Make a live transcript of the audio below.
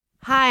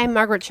Hi, I'm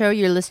Margaret Cho.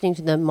 You're listening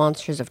to the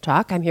Monsters of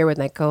Talk. I'm here with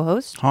my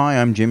co-host.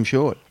 Hi, I'm Jim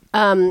Short.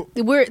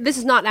 This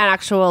is not an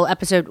actual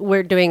episode.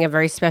 We're doing a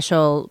very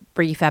special,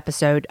 brief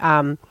episode.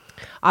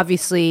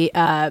 Obviously,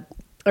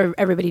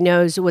 everybody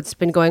knows what's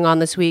been going on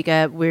this week.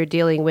 We're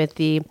dealing with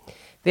the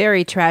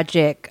very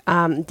tragic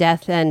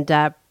death and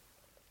the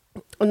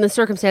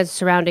circumstances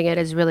surrounding it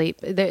is really,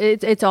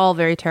 it's all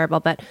very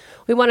terrible. But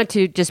we wanted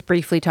to just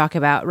briefly talk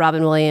about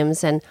Robin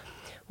Williams and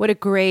what a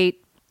great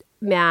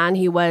man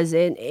he was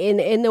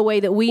in the way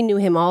that we knew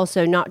him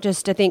also. Not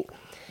just, I think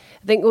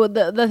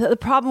the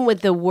problem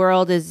with the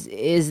world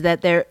is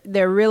that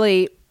they're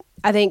really,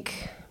 I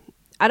think,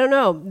 I don't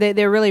know,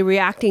 they're really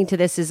reacting to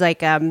this as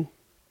like a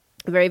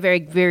very, very,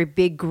 very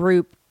big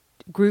group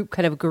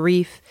kind of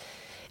grief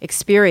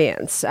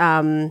experience.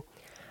 I'm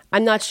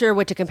not sure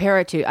what to compare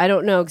it to. I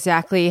don't know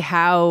exactly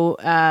how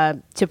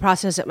to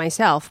process it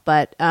myself,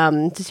 but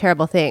it's a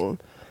terrible thing.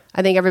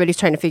 I think everybody's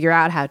trying to figure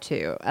out how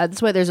to.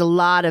 That's why there's a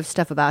lot of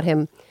stuff about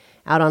him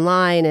out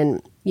online,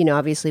 and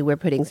obviously we're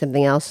putting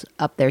something else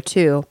up there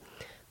too.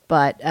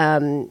 But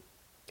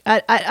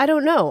I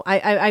don't know.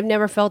 I've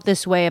never felt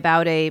this way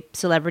about a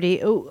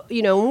celebrity.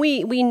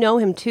 We know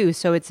him too,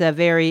 so it's a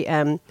very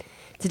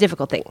it's a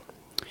difficult thing.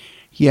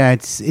 Yeah,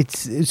 it's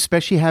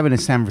especially having a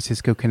San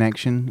Francisco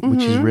connection,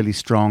 which is really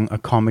strong, a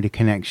comedy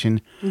connection.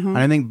 And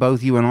I think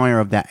both you and I are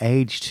of that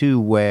age too,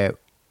 where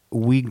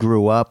we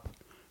grew up.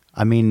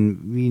 I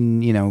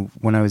mean,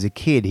 when I was a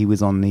kid, he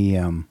was on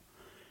the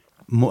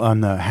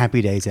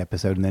Happy Days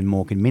episode, and then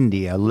Mork and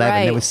Mindy, 11.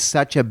 Right. It was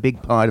such a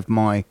big part of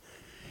my,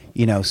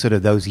 sort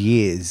of those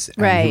years.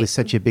 And right. He was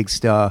such a big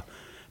star.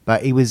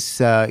 But he was,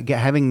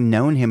 having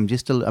known him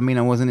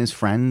I wasn't his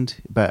friend,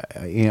 but,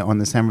 on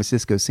the San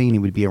Francisco scene, he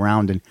would be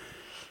around.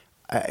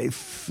 And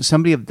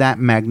somebody of that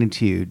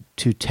magnitude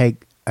to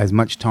take as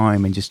much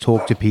time and just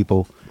talk to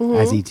people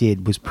as he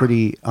did was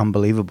pretty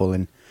unbelievable.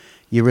 And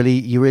you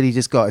really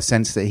just got a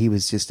sense that he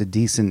was just a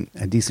decent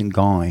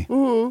guy.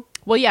 Mm-hmm.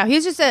 Well, yeah, he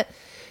was just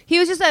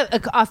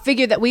a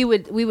figure that we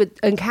would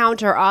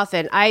encounter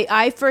often.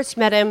 I first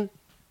met him.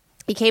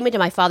 He came into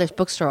my father's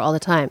bookstore all the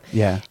time.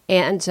 Yeah,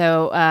 and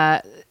so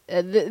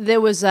there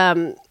was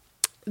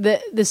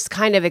this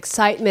kind of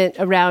excitement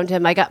around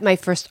him. I got my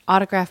first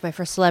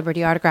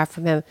celebrity autograph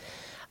from him.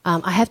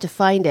 I have to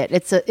find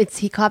it.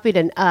 He copied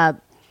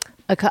a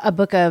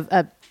book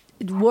of.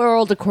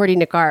 World According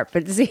to Garp,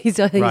 but he's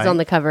right. On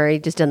the cover. He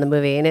just done the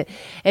movie, and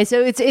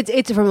so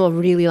it's from a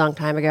really long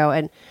time ago.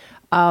 And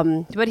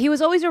but he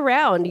was always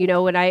around.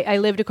 When I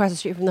lived across the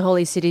street from the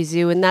Holy City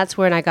Zoo, and that's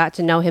when I got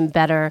to know him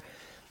better.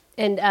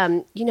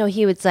 And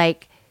he was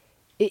like,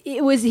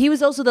 he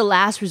was also the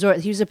last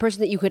resort. He was a person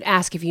that you could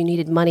ask if you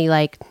needed money,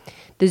 like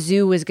the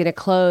zoo was going to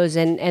close,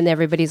 and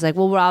everybody's like,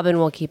 well, Robin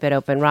will keep it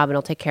open. Robin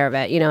will take care of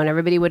it, and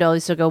everybody would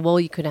always go, well,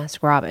 you could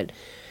ask Robin.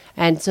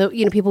 And so,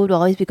 people would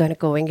always be going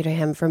to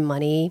him for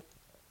money,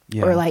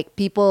 or like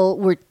people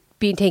were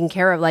being taken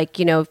care of. Like,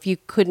 if you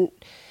couldn't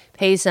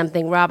pay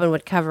something, Robin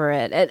would cover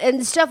it,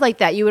 and stuff like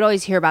that. You would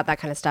always hear about that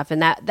kind of stuff.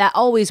 And that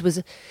always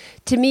was,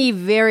 to me,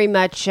 very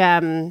much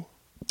the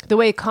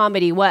way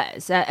comedy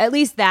was. At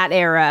least that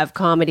era of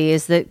comedy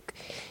is that,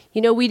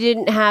 we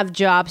didn't have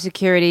job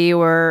security,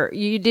 or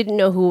you didn't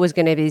know who was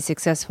going to be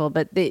successful.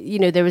 But,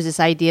 there was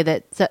this idea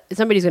that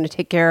somebody's going to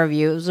take care of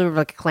you. It was sort of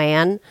like a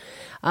clan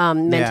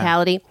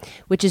mentality,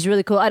 which is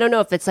really cool. I don't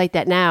know if it's like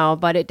that now,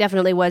 but it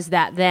definitely was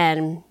that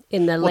then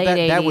in the late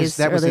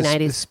 80s, early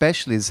 90s.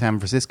 Especially the San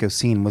Francisco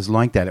scene was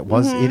like that. It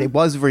was it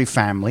was very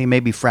family,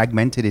 maybe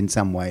fragmented in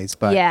some ways,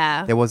 but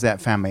there was that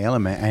family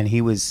element, and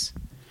he was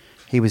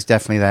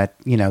definitely that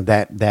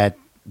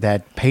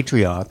that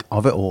patriarch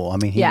of it all. I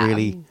mean, he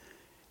really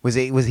was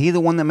he the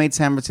one that made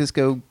San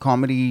Francisco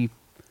comedy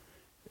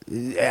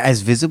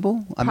as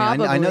visible? I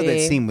mean, I know that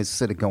scene was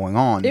sort of going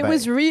on. It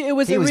was a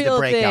real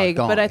thing,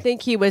 but I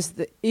think he was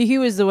the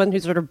one who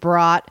sort of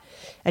brought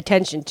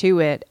attention to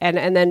it,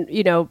 and then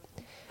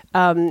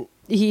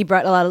he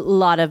brought a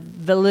lot of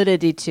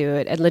validity to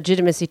it and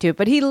legitimacy to it.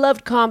 But he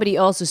loved comedy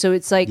also, so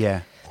it's like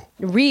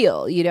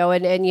real,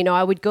 and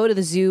I would go to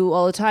the zoo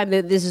all the time.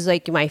 This is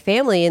like my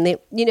family, and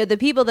the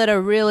people that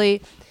are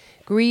really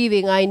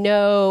grieving, I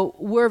know,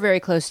 were very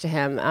close to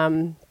him.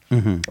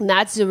 And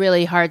that's a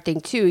really hard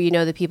thing too.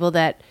 The people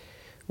that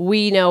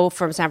we know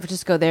from San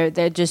Francisco,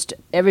 they're just,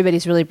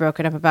 everybody's really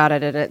broken up about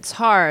it, and it's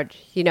hard.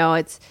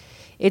 It's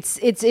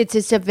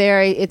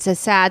a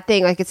sad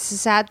thing. Like, it's a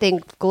sad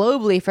thing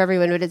globally for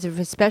everyone, but it's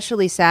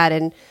especially sad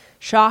and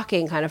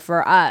shocking kind of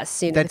for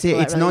us. That's it.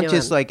 It's really not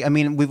just like, I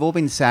mean, we've all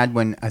been sad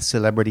when a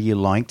celebrity you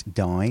liked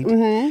died,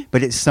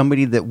 but it's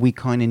somebody that we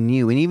kind of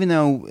knew. And even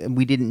though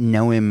we didn't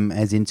know him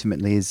as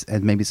intimately as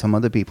maybe some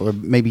other people, or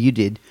maybe you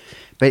did,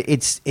 but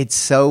it's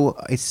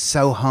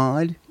so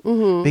hard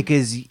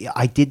because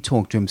I did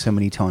talk to him so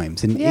many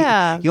times, and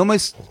you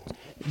almost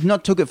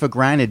not took it for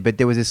granted. But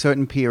there was a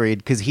certain period,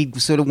 because he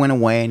sort of went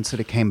away and sort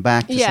of came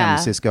back to San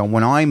Francisco. And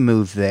when I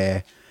moved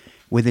there,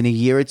 within a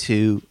year or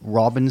two,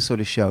 Robin sort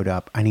of showed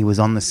up and he was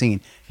on the scene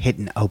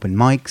hitting open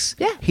mics.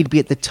 Yeah. He'd be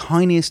at the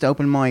tiniest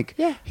open mic.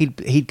 Yeah.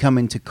 He'd come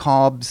into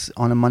Cobb's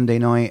on a Monday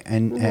night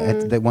and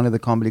at one of the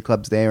comedy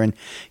clubs there, and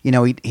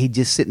he'd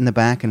just sit in the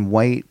back and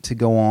wait to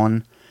go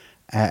on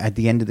at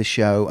the end of the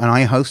show. And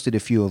I hosted a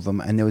few of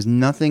them, and there was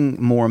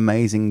nothing more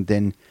amazing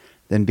than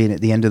being at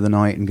the end of the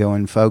night and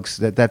going, folks,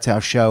 that's our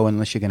show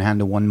unless you can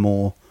handle one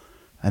more.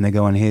 And they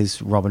go, and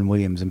here's Robin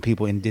Williams, and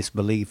people in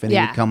disbelief. And he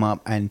would come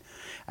up, and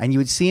you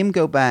would see him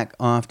go back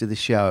after the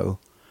show,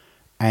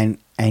 and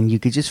you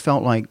could just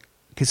felt like,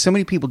 because so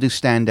many people do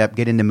stand-up,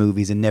 get into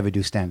movies, and never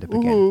do stand-up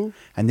again.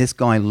 And this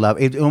guy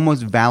loved it.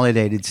 Almost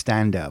validated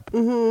stand-up,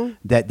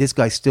 that this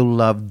guy still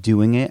loved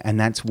doing it, and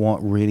that's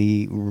what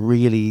really,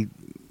 really,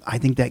 I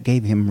think that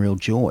gave him real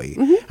joy.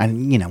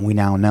 And, we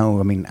now know,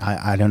 I mean,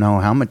 I don't know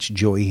how much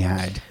joy he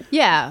had.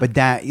 Yeah. But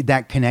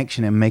that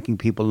connection and making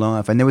people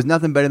laugh. And there was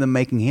nothing better than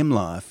making him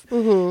laugh.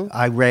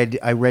 I read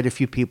a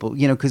few people,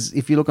 because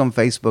if you look on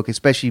Facebook,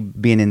 especially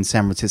being in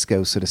San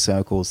Francisco sort of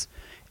circles,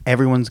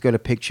 everyone's got a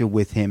picture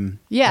with him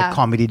at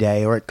Comedy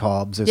Day or at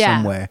Cobb's or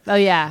somewhere. Oh,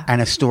 yeah.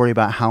 And a story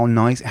about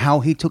how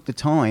he took the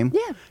time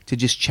to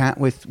just chat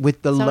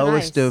with the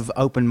lowest of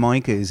open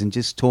micers and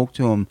just talk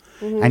to them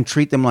and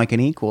treat them like an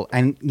equal.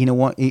 And you know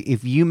what?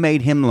 If you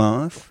made him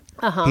laugh,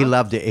 he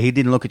loved it. He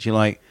didn't look at you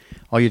like,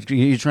 oh,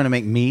 you're trying to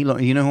make me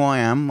look. You know who I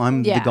am?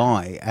 I'm the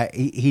guy.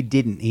 He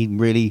didn't. He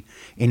really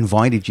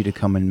invited you to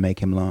come and make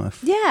him laugh.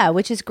 Yeah,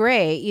 which is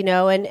great,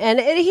 and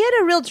he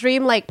had a real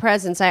dreamlike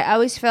presence. I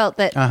always felt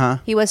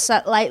that he was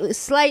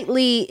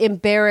slightly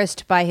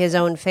embarrassed by his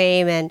own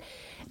fame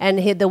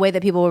and the way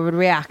that people would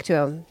react to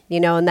him,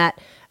 and that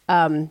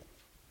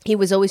he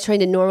was always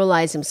trying to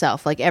normalize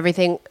himself, like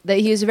everything. That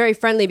he was very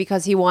friendly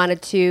because he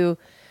wanted to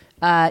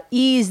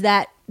ease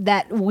that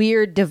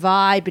weird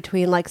divide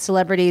between like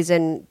celebrities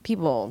and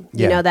people,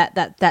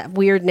 that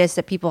weirdness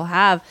that people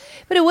have.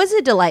 But it was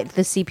a delight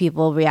to see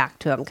people react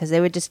to him because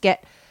they would just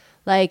get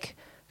like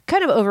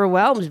kind of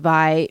overwhelmed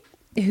by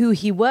who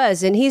he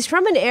was. And he's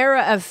from an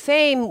era of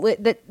fame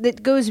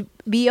that goes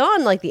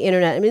beyond like the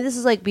internet. I mean, this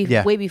is like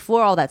way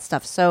before all that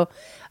stuff. So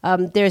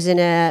there's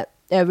a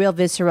real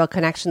visceral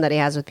connection that he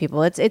has with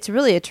people. It's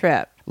really a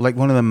trip. Like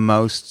one of the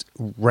most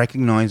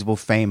recognizable,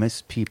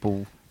 famous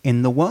people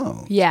in the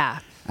world. Yeah.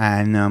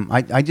 And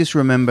I just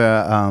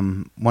remember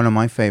one of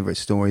my favorite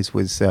stories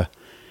was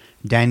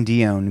Dan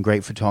Dion,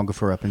 great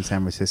photographer up in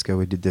San Francisco,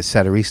 who did the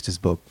Satiristas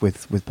book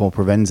with Paul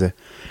Provenza.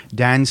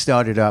 Dan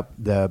started up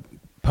the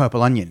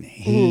Purple Onion.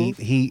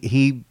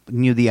 He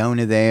knew the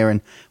owner there,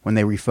 and when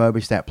they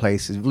refurbished that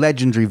place, it's a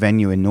legendary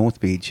venue in North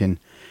Beach, and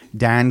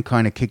Dan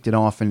kind of kicked it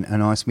off and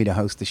asked me to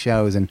host the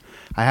shows. And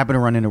I happened to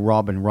run into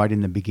Robin right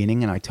in the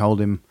beginning, and I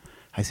told him,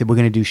 I said, we're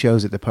going to do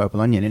shows at the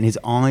Purple Onion. And his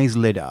eyes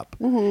lit up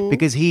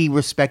because he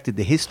respected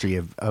the history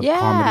of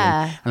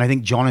comedy. And I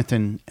think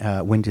Jonathan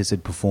Winters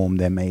had performed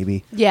there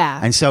maybe. Yeah.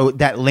 And so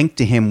that link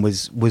to him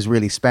was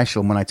really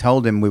special. When I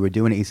told him we were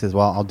doing it, he says,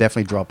 well, I'll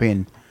definitely drop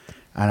in.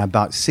 And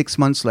about 6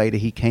 months later,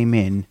 he came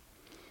in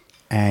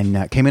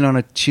and came in on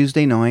a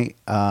Tuesday night.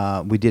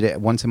 We did it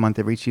once a month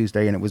every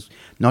Tuesday, and it was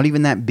not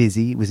even that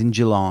busy. It was in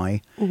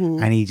July.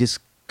 And he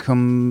just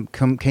came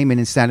in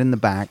and sat in the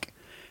back.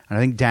 And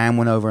I think Dan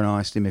went over and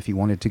asked him if he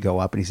wanted to go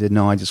up, and he said,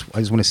 "No, I just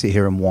want to sit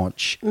here and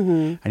watch."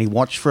 And he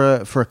watched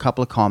for a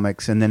couple of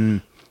comics, and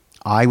then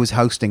I was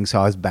hosting,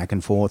 so I was back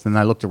and forth. And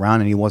I looked around,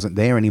 and he wasn't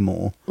there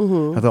anymore.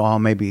 I thought, "Oh,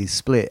 maybe he's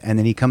split." And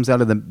then he comes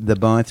out of the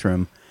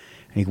bathroom,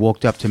 and he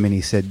walked up to me and he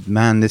said,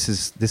 "Man, this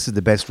is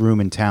the best room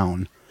in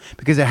town."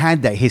 Because it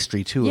had that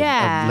history too of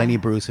Lenny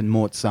Bruce and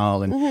Mort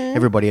Sahl, and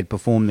everybody had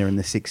performed there in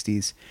the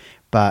 60s.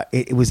 But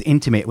it was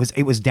intimate.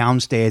 It was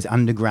downstairs,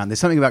 underground. There's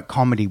something about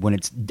comedy when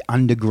it's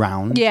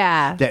underground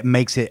that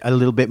makes it a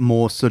little bit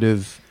more sort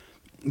of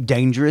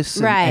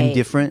dangerous and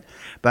different.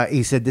 But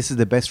he said, this is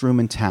the best room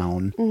in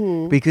town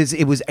because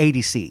it was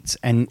 80 seats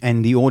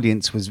and the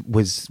audience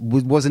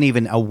wasn't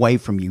even away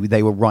from you.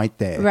 They were right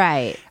there.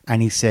 Right.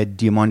 And he said,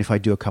 do you mind if I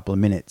do a couple of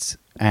minutes?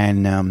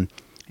 And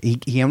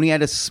he only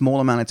had a small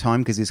amount of time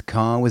because his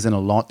car was in a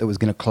lot that was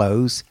going to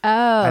close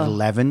at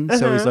 11.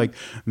 So he's like,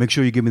 make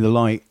sure you give me the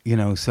light,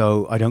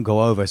 so I don't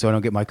go over, so I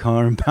don't get my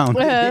car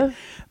impounded.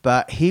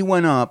 But he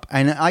went up,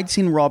 and I'd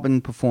seen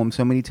Robin perform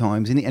so many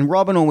times, and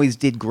Robin always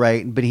did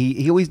great, but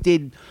he always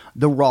did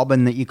the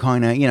Robin that you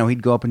kind of,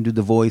 he'd go up and do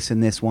the voice in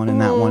this one and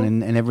that one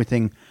and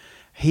everything.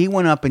 He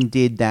went up and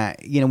did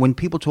that. When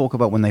people talk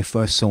about when they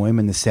first saw him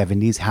in the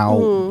 70s, how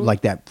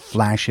like that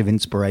flash of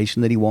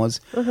inspiration that he was,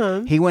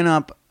 he went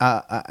up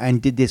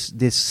and did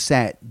this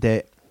set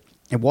that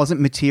it wasn't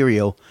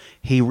material.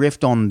 He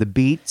riffed on the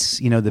beats,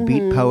 the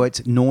beat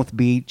poets, North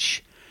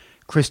Beach,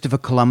 Christopher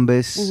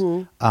Columbus,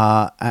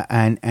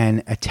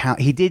 and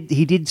He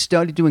did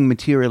started doing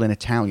material in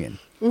Italian.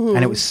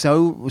 And it was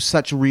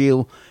such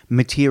real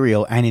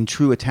material, and in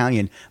true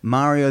Italian,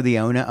 Mario the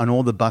owner and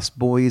all the bus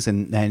boys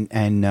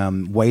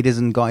and waiters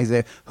and guys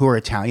there who are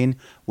Italian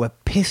were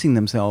pissing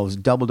themselves,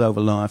 doubled over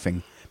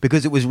laughing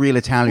because it was real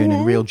Italian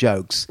and real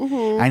jokes.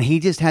 And he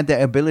just had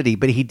that ability,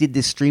 but he did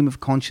this stream of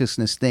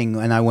consciousness thing,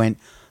 and I went,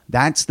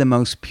 That's the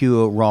most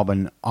pure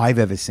Robin I've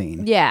ever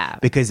seen. Yeah.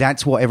 Because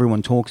that's what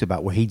everyone talks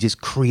about, where he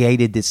just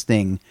created this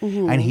thing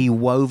and he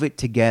wove it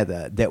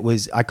together. That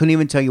was, I couldn't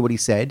even tell you what he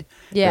said.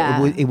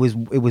 Yeah. It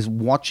was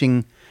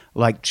watching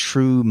like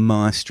true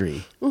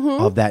mastery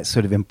of that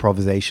sort of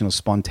improvisational,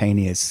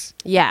 spontaneous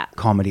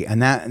comedy.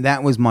 And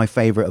that was my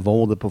favorite of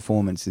all the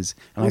performances.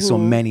 And I saw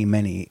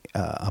many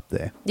up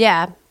there.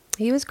 Yeah.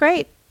 He was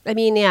great. I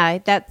mean, yeah,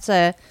 that's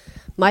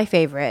my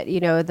favorite, you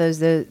know,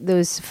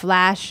 those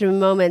flash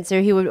moments,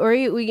 or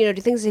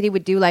the things that he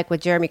would do, like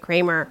with Jeremy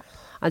Kramer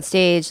on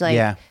stage, like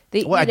at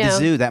the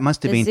Zoo. That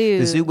must have been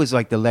the Zoo was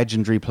like the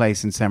legendary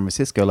place in San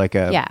Francisco, like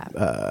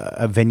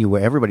a venue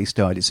where everybody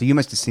started. So you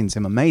must have seen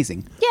some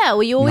amazing. Yeah,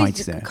 well, you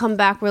always come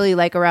back really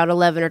like around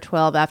 11 or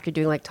 12 after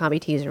doing like Tommy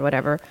T's or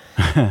whatever,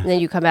 and then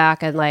you come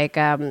back and like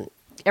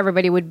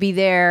everybody would be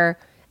there,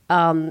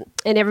 and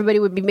everybody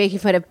would be making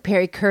fun of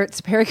Perry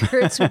Kurtz. Perry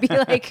Kurtz would be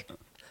like,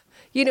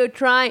 you know,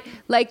 trying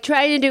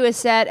to do a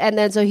set, and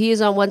then so he's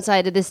on one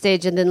side of the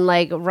stage, and then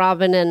like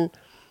Robin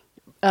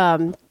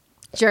and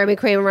Jeremy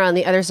Kramer on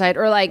the other side,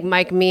 or like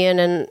Mike Meehan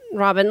and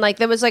Robin. Like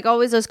there was like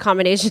always those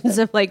combinations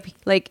of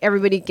like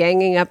everybody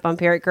ganging up on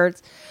Perry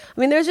Kurtz. I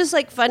mean, there's just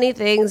like funny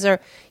things, or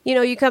you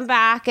know, you come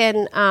back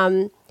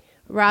and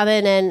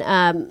Robin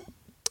and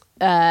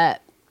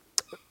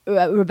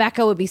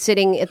Rebecca would be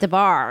sitting at the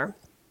bar,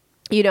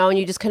 you know, and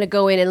you just kind of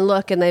go in and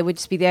look, and they would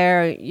just be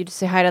there. You just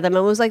say hi to them.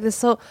 And it was like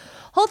this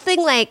whole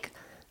thing, like,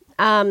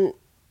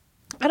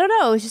 I don't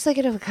know. It was just like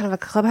kind of a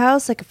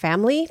clubhouse, like a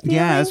family feeling.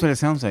 Yeah, that's what it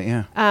sounds like.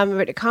 Yeah.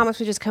 Comics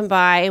would just come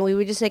by, and we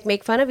would just like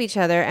make fun of each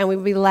other, and we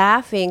would be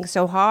laughing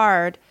so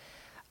hard.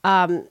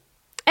 And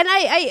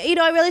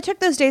I really took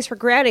those days for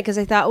granted, because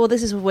I thought, well,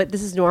 this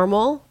is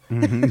normal.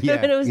 Yeah,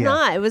 and it was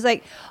not. It was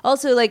like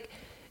also like,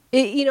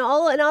 not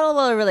all of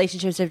our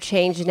relationships have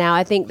changed now.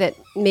 I think that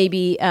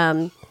maybe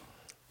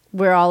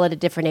we're all at a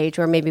different age,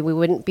 or maybe we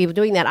wouldn't be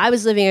doing that. I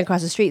was living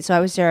across the street, so I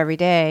was there every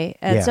day,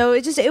 and so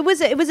it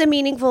was a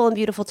meaningful and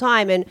beautiful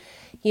time. And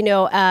you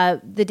know,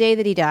 the day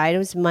that he died, it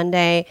was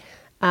Monday.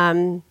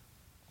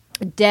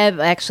 Deb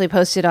actually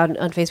posted on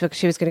Facebook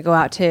she was going to go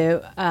out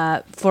to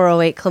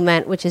 408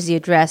 Clement, which is the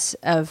address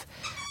of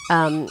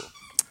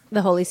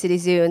the Holy City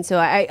Zoo. And so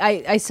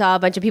I saw a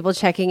bunch of people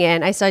checking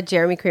in. I saw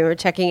Jeremy Kramer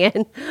checking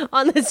in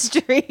on the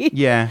street.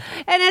 Yeah,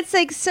 and it's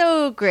like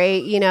so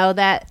great, you know,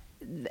 that.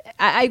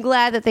 I'm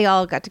glad that they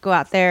all got to go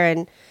out there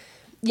and,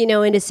 you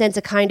know, in a sense,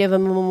 a kind of a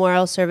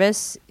memorial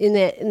service in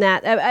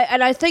that.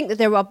 And I think that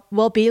there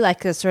will be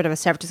like a sort of a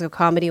San Francisco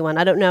comedy one.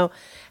 I don't know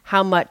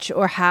how much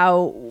or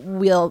how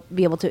we'll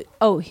be able to.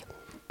 Oh,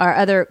 our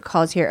other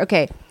calls here.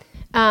 Okay.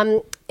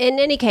 In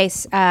any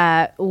case,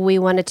 we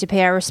wanted to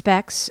pay our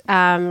respects.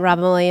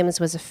 Robin Williams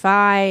was a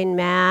fine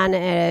man,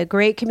 a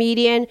great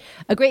comedian,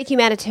 a great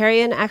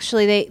humanitarian.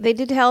 Actually, they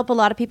did help a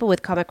lot of people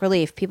with comic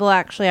relief. People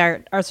actually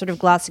are sort of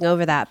glossing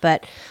over that,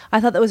 but I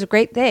thought that was a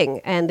great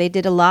thing, and they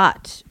did a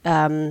lot.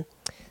 Robin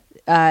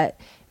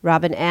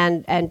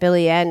and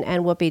Billy and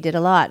Whoopi did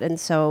a lot, and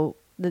so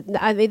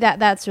I mean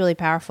that's really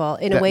powerful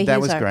in a way.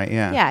 That was great.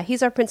 Yeah,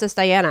 he's our Princess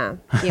Diana.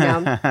 You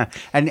know,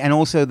 and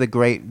also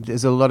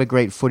there's a lot of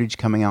great footage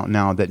coming out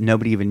now that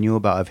nobody even knew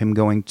about of him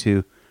going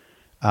to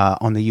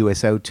on the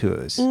USO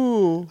tours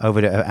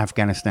over to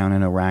Afghanistan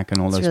and Iraq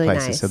and all those really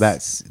places. Nice. So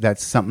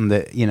that's something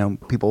that, you know,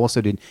 people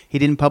also did. He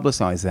didn't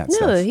publicize that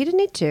stuff. No, he didn't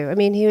need to. I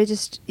mean,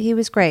 he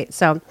was great.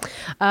 So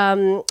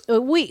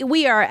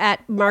we are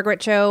at Margaret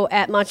Cho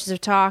at Monsters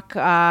of Talk.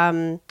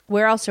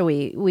 Where else are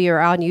we? We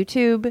are on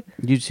YouTube.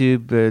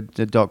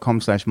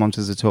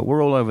 YouTube.com/Monsters of Talk.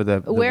 We're all over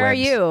the Where webs. are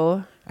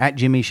you? At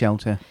Jimmy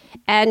Shelter.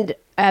 And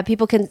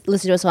people can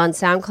listen to us on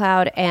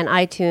SoundCloud and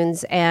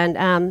iTunes.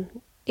 And,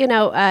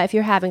 if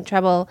you're having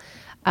trouble,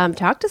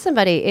 talk to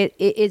somebody.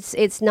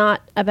 It's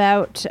not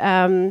about,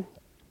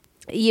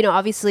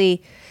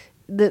 obviously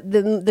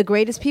the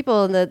greatest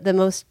people and the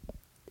most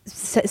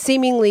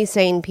seemingly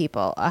sane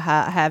people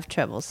have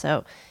trouble.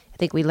 So I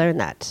think we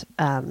learned that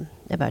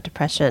about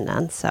depression.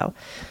 And so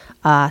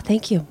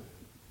thank you.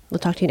 We'll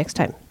talk to you next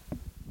time.